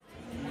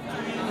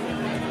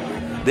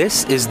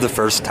This is The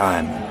First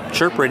Time,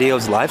 Chirp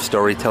Radio's live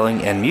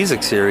storytelling and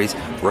music series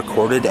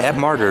recorded at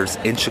Martyrs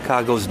in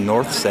Chicago's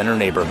North Center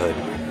neighborhood.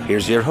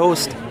 Here's your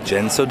host,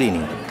 Jen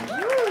Sodini.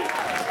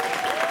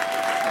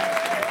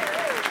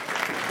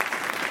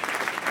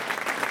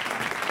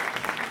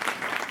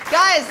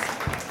 Guys,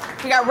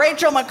 we got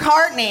Rachel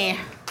McCartney.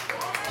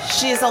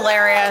 She's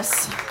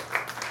hilarious.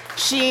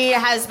 She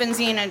has been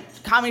seen in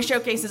comedy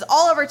showcases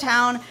all over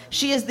town.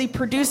 She is the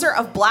producer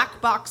of Black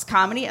Box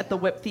Comedy at the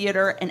Whip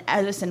Theater in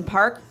Edison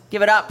Park.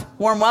 Give it up.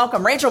 Warm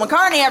welcome. Rachel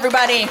McCartney,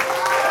 everybody.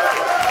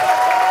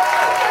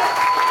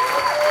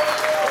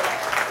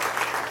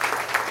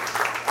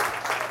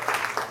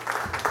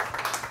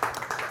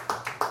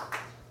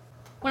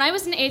 When I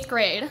was in 8th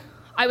grade,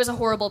 I was a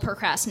horrible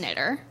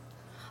procrastinator.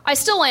 I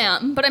still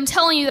am, but I'm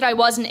telling you that I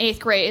was in 8th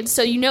grade,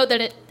 so you know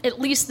that at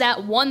least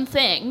that one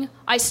thing,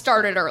 I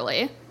started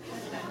early.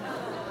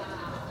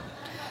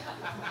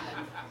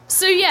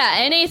 So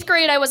yeah, in 8th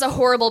grade, I was a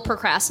horrible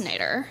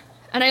procrastinator.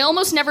 And I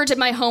almost never did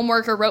my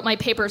homework or wrote my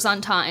papers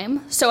on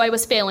time, so I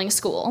was failing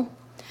school.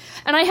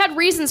 And I had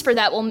reasons for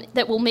that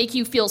that will make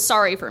you feel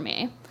sorry for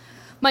me.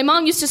 My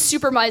mom used to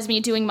supervise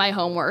me doing my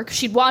homework.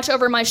 She'd watch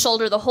over my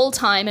shoulder the whole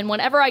time, and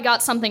whenever I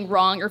got something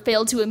wrong or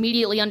failed to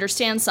immediately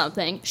understand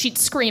something, she'd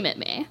scream at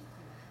me.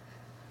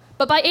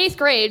 But by 8th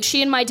grade,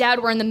 she and my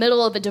dad were in the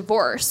middle of a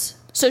divorce.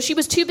 So she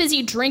was too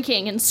busy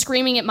drinking and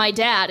screaming at my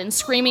dad and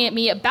screaming at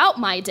me about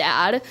my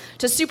dad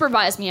to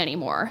supervise me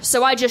anymore.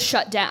 So I just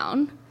shut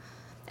down.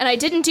 And I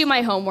didn't do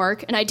my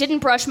homework, and I didn't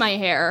brush my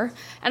hair,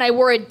 and I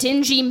wore a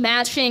dingy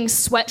matching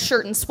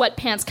sweatshirt and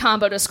sweatpants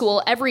combo to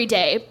school every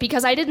day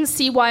because I didn't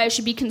see why I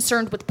should be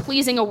concerned with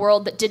pleasing a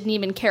world that didn't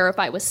even care if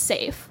I was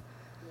safe.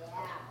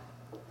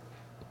 Yeah.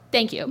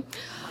 Thank you.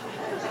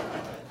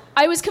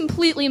 I was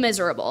completely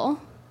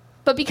miserable.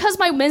 But because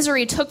my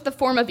misery took the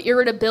form of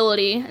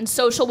irritability and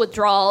social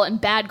withdrawal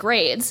and bad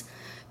grades,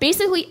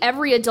 basically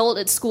every adult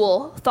at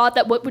school thought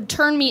that what would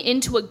turn me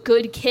into a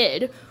good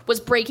kid was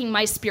breaking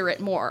my spirit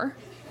more.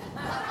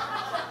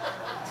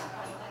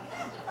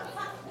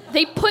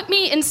 They put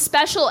me in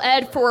special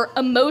ed for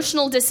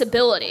emotional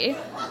disability,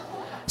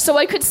 so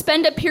I could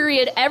spend a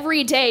period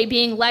every day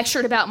being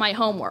lectured about my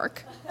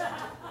homework.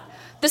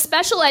 The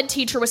special ed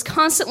teacher was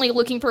constantly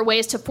looking for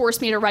ways to force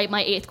me to write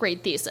my 8th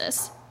grade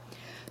thesis.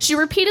 She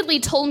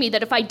repeatedly told me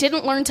that if I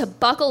didn't learn to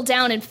buckle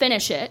down and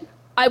finish it,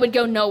 I would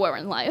go nowhere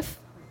in life.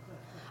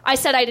 I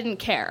said I didn't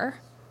care.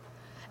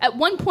 At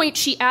one point,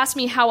 she asked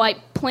me how I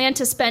planned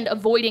to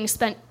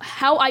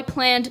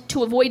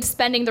avoid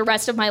spending the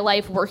rest of my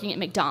life working at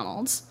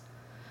McDonald's.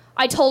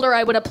 I told her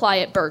I would apply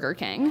at Burger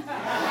King.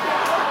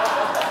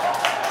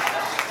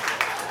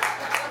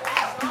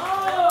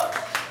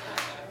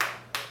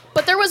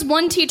 But there was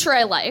one teacher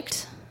I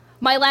liked,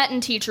 my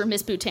Latin teacher,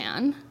 Miss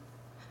Boutin.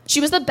 She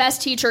was the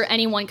best teacher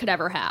anyone could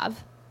ever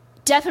have.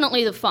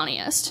 Definitely the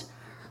funniest.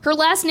 Her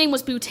last name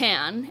was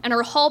Boutin, and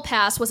her hall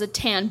pass was a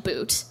tan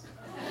boot.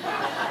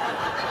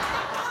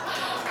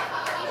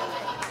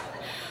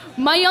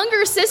 My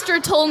younger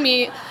sister told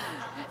me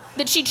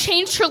that she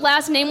changed her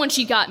last name when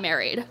she got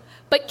married,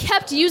 but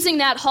kept using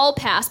that hall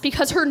pass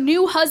because her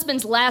new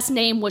husband's last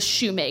name was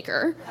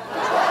Shoemaker.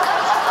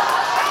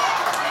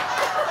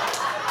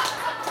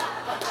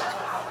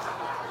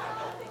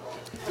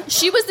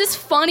 She was this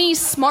funny,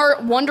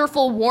 smart,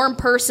 wonderful, warm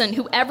person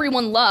who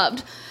everyone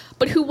loved,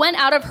 but who went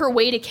out of her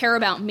way to care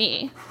about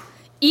me,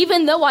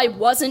 even though I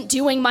wasn't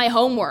doing my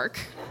homework.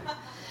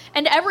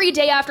 And every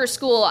day after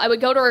school, I would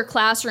go to her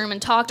classroom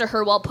and talk to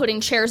her while putting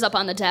chairs up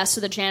on the desk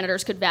so the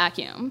janitors could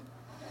vacuum,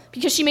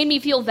 because she made me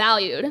feel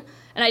valued,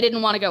 and I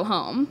didn't want to go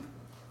home.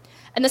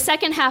 And the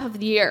second half of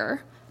the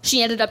year,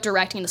 she ended up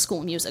directing the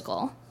school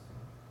musical.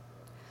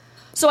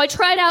 So I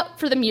tried out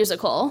for the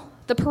musical,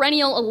 the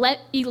perennial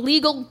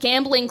illegal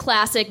gambling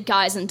classic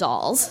Guys and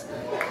Dolls.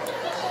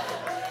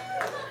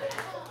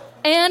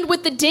 And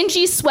with the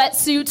dingy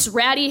sweatsuits,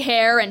 ratty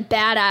hair, and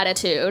bad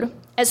attitude,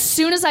 as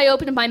soon as I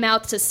opened my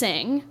mouth to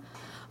sing,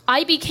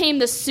 I became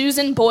the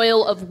Susan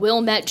Boyle of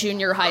Wilmette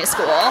Junior High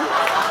School.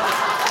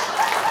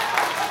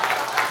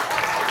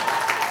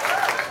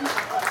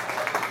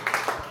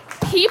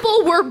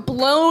 People were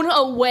blown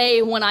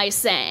away when I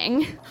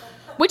sang.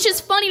 Which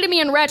is funny to me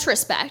in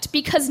retrospect,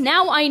 because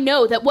now I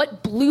know that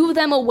what blew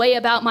them away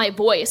about my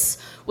voice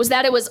was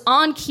that it was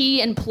on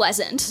key and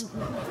pleasant.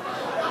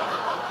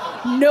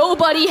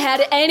 Nobody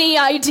had any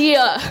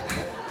idea.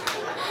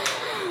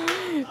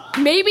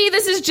 Maybe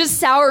this is just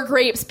sour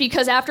grapes,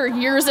 because after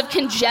years of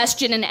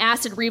congestion and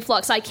acid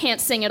reflux, I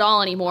can't sing at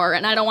all anymore,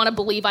 and I don't want to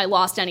believe I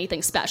lost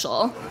anything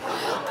special.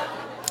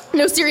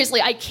 No,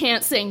 seriously, I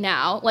can't sing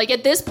now. Like,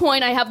 at this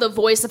point, I have the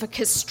voice of a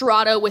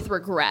castrato with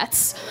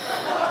regrets.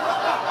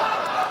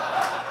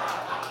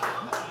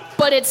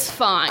 But it's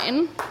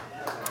fine.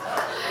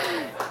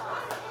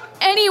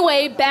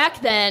 Anyway, back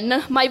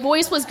then, my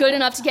voice was good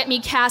enough to get me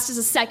cast as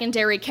a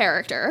secondary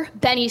character,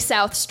 Benny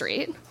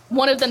Southstreet,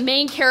 one of the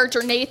main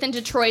character Nathan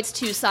Detroit's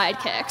 2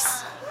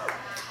 sidekicks.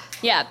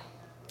 Yeah,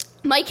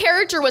 my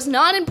character was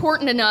not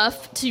important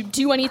enough to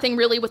do anything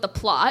really with the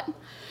plot,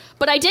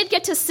 But I did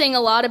get to sing a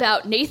lot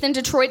about Nathan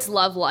Detroit's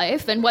love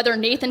life and whether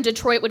Nathan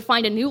Detroit would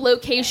find a new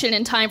location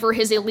in time for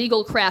his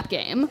illegal crap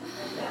game.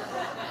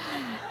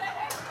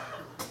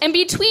 And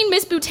between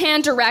Miss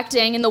Boutin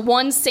directing and the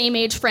one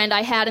same-age friend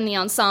I had in the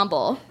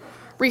ensemble,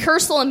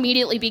 rehearsal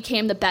immediately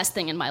became the best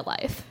thing in my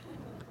life.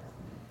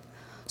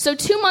 So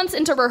 2 months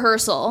into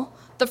rehearsal,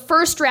 the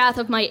first draft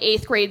of my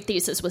 8th grade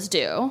thesis was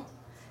due,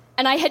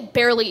 and I had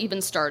barely even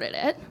started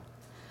it.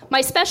 My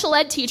special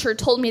ed teacher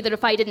told me that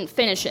if I didn't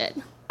finish it,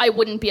 I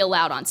wouldn't be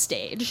allowed on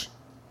stage.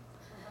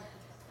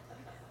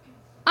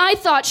 I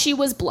thought she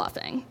was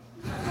bluffing.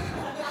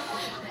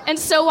 And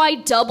so I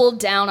doubled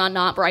down on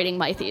not writing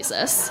my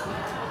thesis.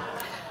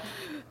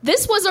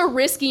 This was a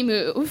risky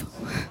move.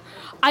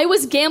 I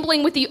was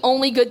gambling with the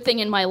only good thing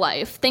in my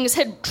life. Things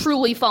had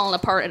truly fallen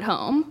apart at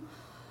home.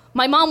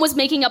 My mom was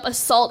making up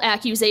assault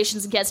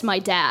accusations against my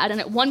dad, and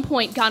at one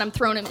point got him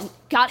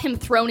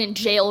thrown in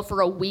jail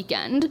for a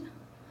weekend.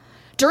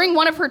 During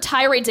one of her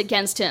tirades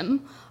against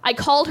him, I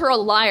called her a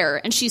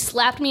liar, and she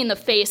slapped me in the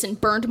face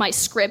and burned my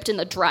script in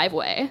the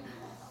driveway.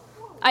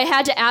 I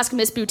had to ask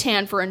Miss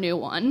Boutin for a new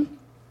one.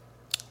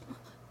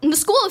 And the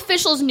school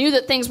officials knew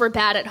that things were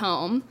bad at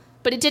home,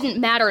 but it didn't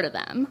matter to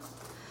them.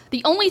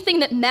 The only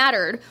thing that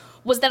mattered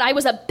was that I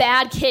was a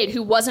bad kid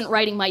who wasn't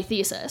writing my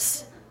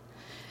thesis.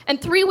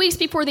 And 3 weeks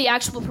before the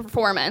actual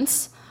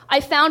performance, I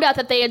found out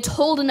that they had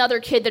told another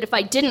kid that if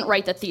I didn't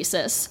write the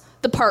thesis,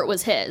 the part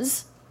was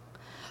his.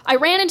 I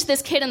ran into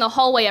this kid in the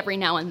hallway every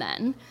now and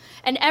then,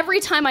 and every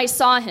time I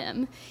saw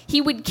him,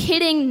 he would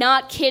kidding,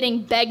 not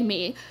kidding, beg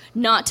me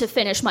not to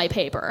finish my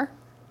paper.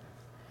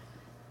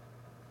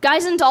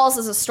 Guys and Dolls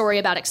is a story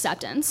about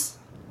acceptance.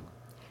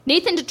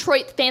 Nathan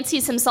Detroit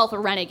fancies himself a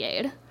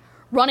renegade,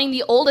 running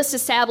the oldest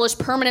established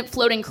permanent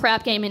floating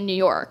crap game in New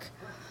York.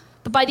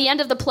 But by the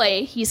end of the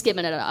play, he's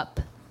given it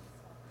up.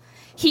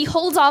 He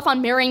holds off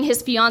on marrying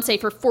his fiancée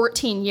for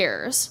 14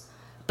 years,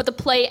 but the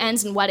play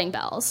ends in wedding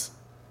bells.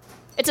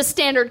 It's a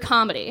standard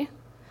comedy.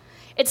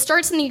 It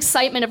starts in the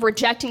excitement of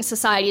rejecting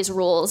society's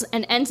rules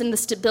and ends in the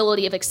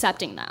stability of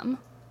accepting them.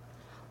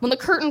 When the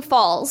curtain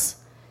falls,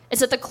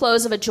 it's at the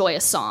close of a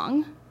joyous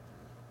song.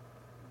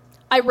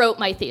 I wrote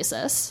my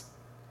thesis,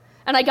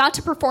 and I got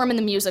to perform in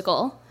the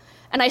musical,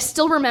 and I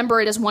still remember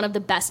it as one of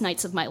the best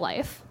nights of my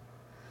life.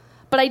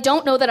 But I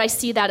don't know that I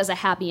see that as a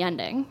happy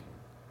ending,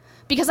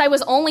 because I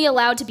was only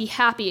allowed to be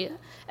happy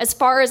as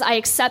far as I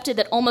accepted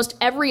that almost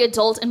every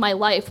adult in my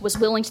life was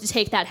willing to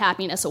take that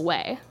happiness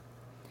away.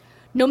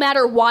 No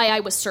matter why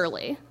I was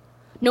surly,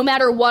 no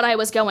matter what I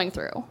was going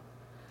through,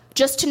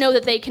 just to know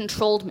that they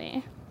controlled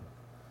me.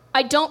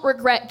 I don't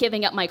regret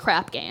giving up my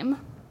crap game,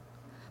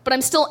 but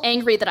I'm still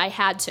angry that I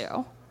had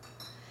to.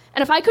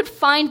 And if I could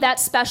find that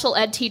special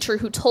ed teacher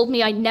who told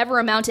me I never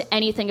amount to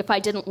anything if I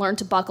didn't learn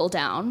to buckle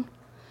down,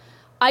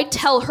 I'd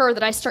tell her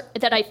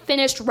that I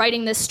finished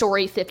writing this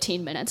story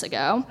 15 minutes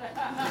ago.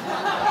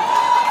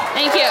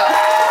 Thank you.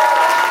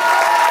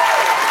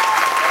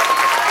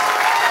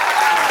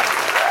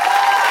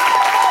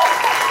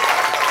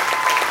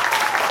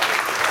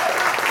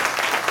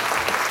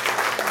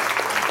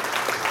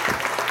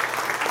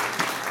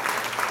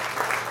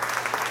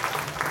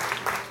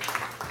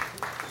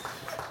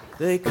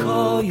 They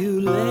call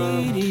you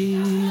Lady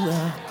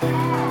Luck,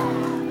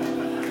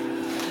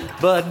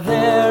 but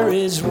there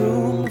is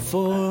room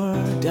for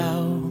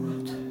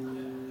doubt.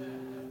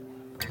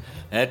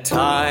 At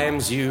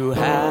times you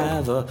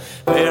have a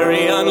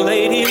very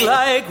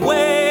unladylike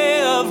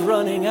way of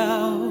running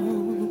out.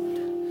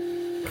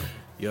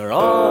 You're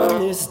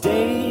on this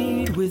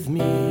date with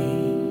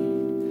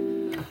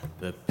me.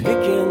 The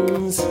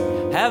pickings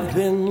have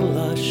been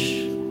lush.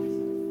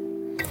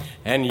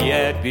 And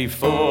yet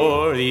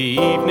before the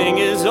evening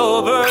is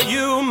over,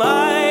 you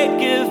might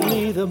give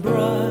me the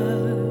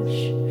brush.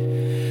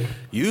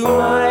 You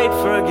might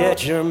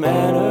forget your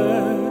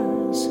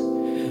manners.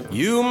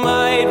 You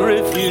might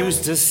refuse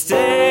to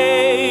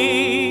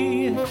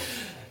stay.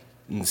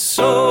 And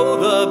so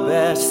the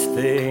best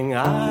thing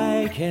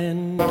I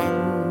can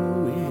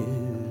do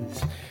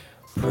is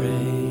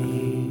pray.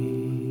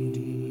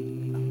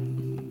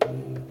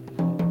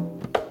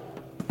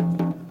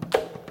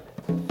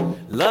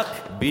 Luck,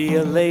 be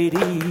a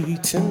lady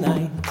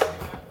tonight.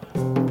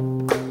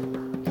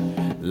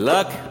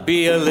 Luck,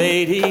 be a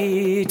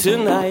lady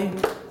tonight.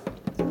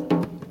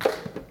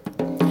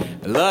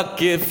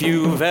 Luck, if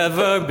you've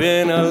ever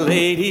been a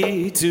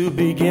lady to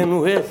begin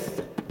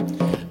with.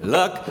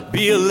 Luck,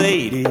 be a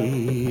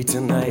lady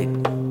tonight.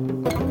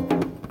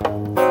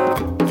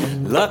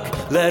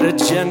 Luck, let a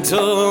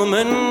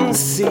gentleman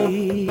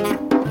see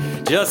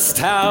just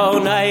how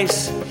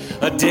nice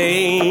a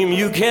dame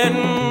you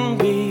can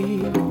be.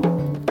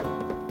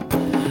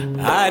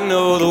 I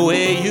know the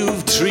way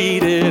you've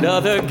treated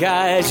other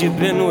guys you've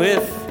been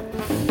with.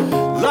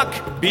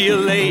 Luck, be a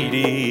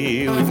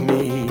lady with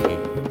me.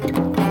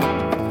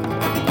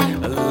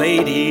 A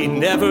lady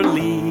never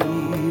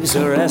leaves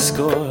her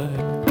escort.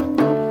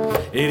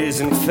 It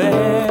isn't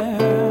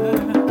fair,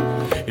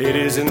 it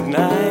isn't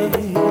nice.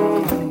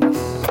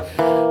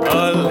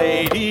 A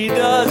lady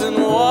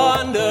doesn't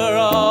wander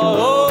all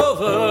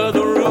over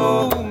the room.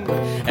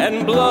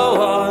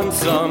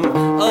 some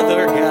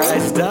other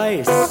guy's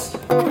dice.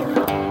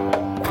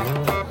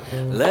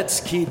 Let's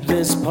keep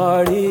this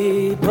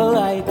party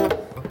polite.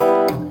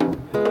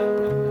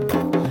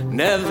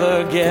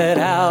 Never get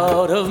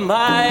out of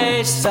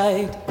my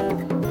sight.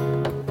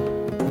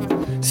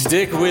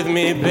 Stick with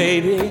me,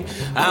 baby,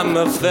 I'm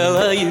the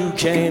fella you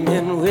came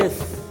in with.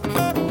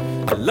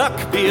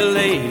 Luck be a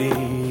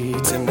lady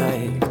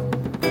tonight.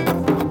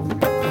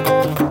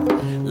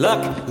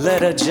 Luck,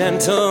 let a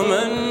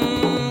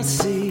gentleman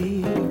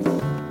see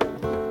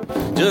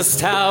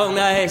just how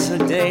nice a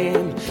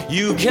dame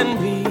you can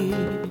be.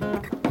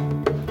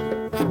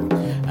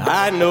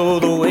 I know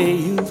the way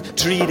you've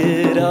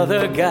treated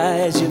other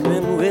guys you've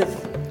been with.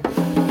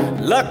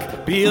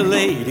 Luck, be a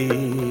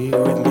lady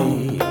with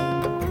me.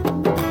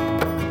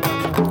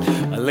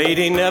 A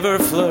lady never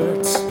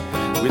flirts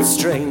with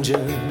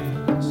strangers.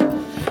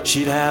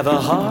 She'd have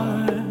a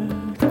heart,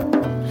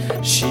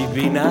 she'd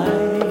be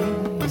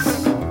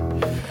nice.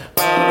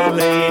 A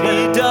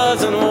lady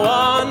doesn't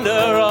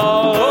wander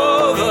all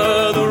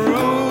over the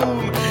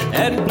room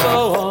and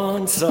blow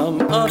on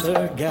some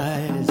other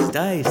guy's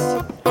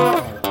dice.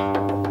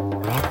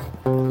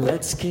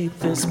 Let's keep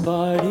this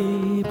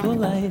party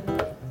polite.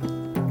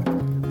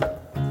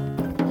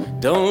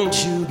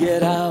 Don't you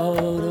get out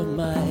of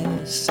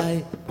my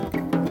sight.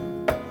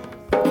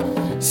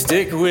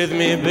 Stick with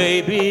me,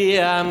 baby,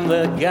 I'm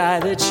the guy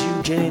that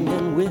you came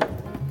in with.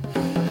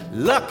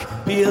 Luck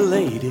be a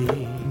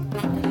lady.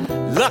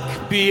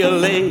 Luck be a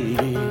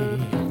lady.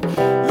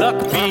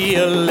 Luck be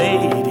a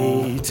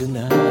lady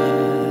tonight.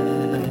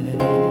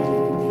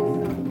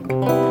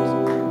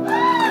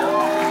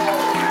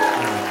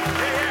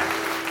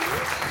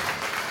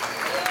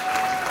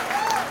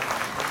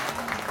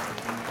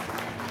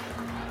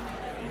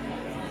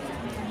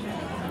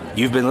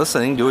 You've been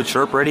listening to a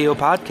Chirp Radio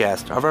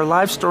podcast of our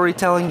live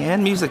storytelling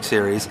and music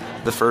series,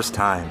 The First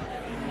Time.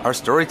 Our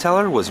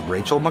storyteller was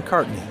Rachel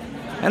McCartney,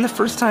 and the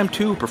first time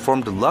too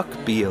performed Luck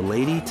Be a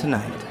Lady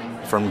Tonight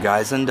from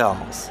Guys and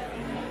Dolls.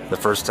 The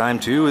first time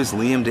too is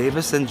Liam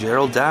Davis and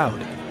Gerald Dowd.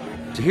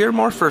 To hear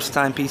more first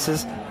time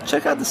pieces,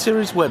 check out the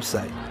series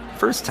website,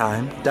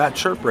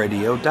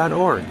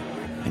 firsttime.chirpradio.org,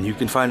 and you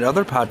can find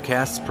other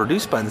podcasts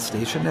produced by the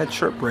station at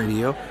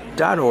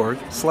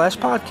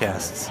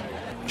chirpradio.org/podcasts.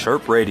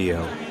 Chirp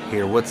Radio.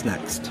 Hear what's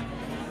next.